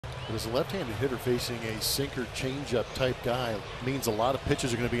But as a left-handed hitter facing a sinker changeup type guy, means a lot of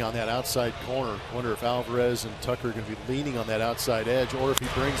pitches are going to be on that outside corner. Wonder if Alvarez and Tucker are going to be leaning on that outside edge, or if he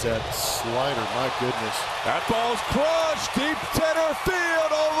brings that slider. My goodness. That ball's crushed deep center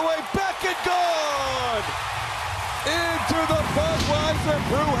field, all the way back and gone into the Budweiser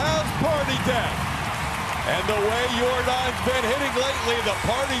Brewhouse party deck. And the way Yordan's been hitting lately, the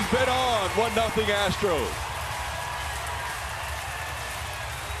party's been on. 1-0 Astros.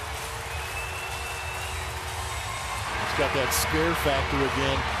 He's got that scare factor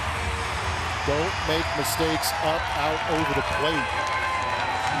again. Don't make mistakes up, out, over the plate.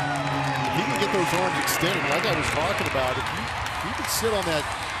 If he can get those arms extended, like I was talking about, if you can sit on that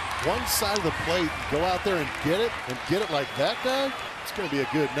one side of the plate, go out there and get it like that guy, it's going to be a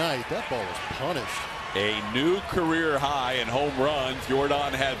good night. That ball was punished. A new career high in home runs.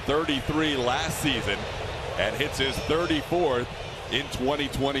 Yordan had 33 last season and hits his 34th in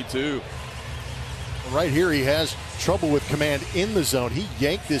 2022. Right here, he has trouble with command in the zone. He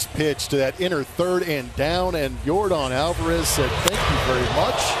yanked this pitch to that inner third and down, and Yordan Alvarez said, "Thank you very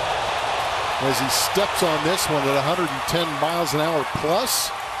much," as he steps on this one at 110 miles an hour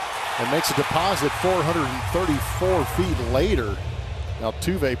plus and makes a deposit 434 feet later.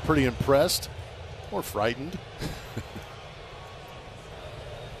 Altuve pretty impressed or frightened.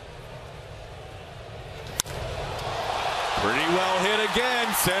 Pretty well hit again.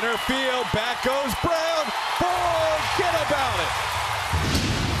 Center field. Back goes Brown. Forget about it.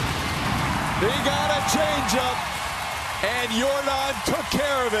 He got a changeup, and Yordan took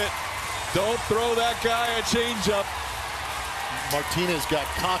care of it. Don't throw that guy a changeup. Martinez got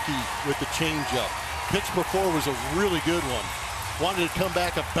cocky with the changeup. Pitch before was a really good one. Wanted to come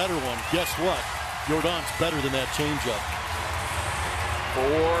back a better one. Guess what? Yordan's better than that changeup.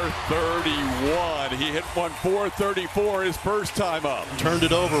 431. He hit one 434 his first time up. Turned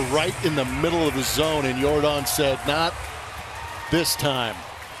it over right in the middle of the zone, and Yordan said, "Not this time."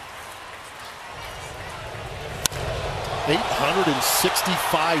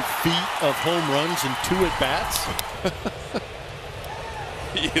 865 feet of home runs and 2 at-bats.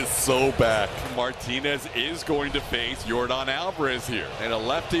 He is so back. Martinez is going to face Yordan Alvarez here. And a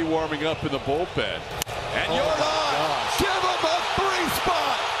lefty warming up in the bullpen. And Yordan, give him a 3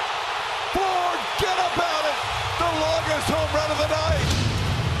 spot. Forget about it. The longest home run of the night.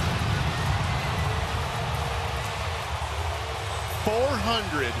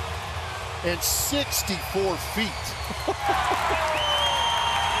 464 feet.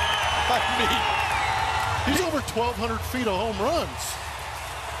 I mean, he's over 1,200 feet of home runs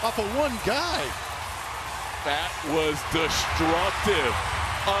off of one guy. That was destructive.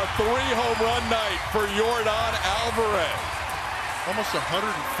 A 3-home run night for Yordan Alvarez. Almost 115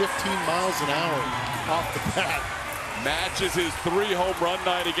 miles an hour off the bat. Matches his 3-home run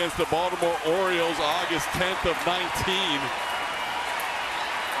night against the Baltimore Orioles August 10th of 19.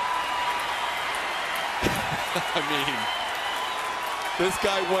 I mean, this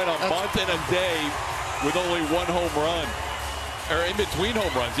guy went a month and a day with only 1 home run. Or in between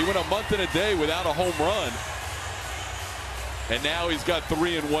home runs. He went a month and a day without a home run. And now he's got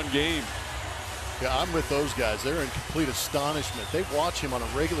 3 in 1 game. Yeah, I'm with those guys. They're in complete astonishment. They watch him on a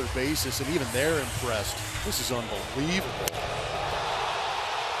regular basis, and even they're impressed. This is unbelievable.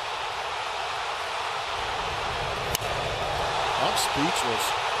 I'm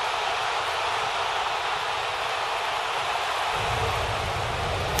speechless.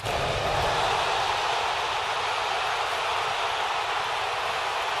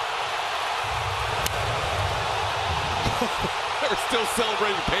 They're still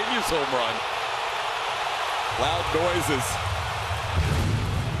celebrating Peña's home run. Loud noises.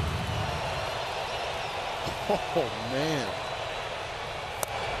 Oh, man.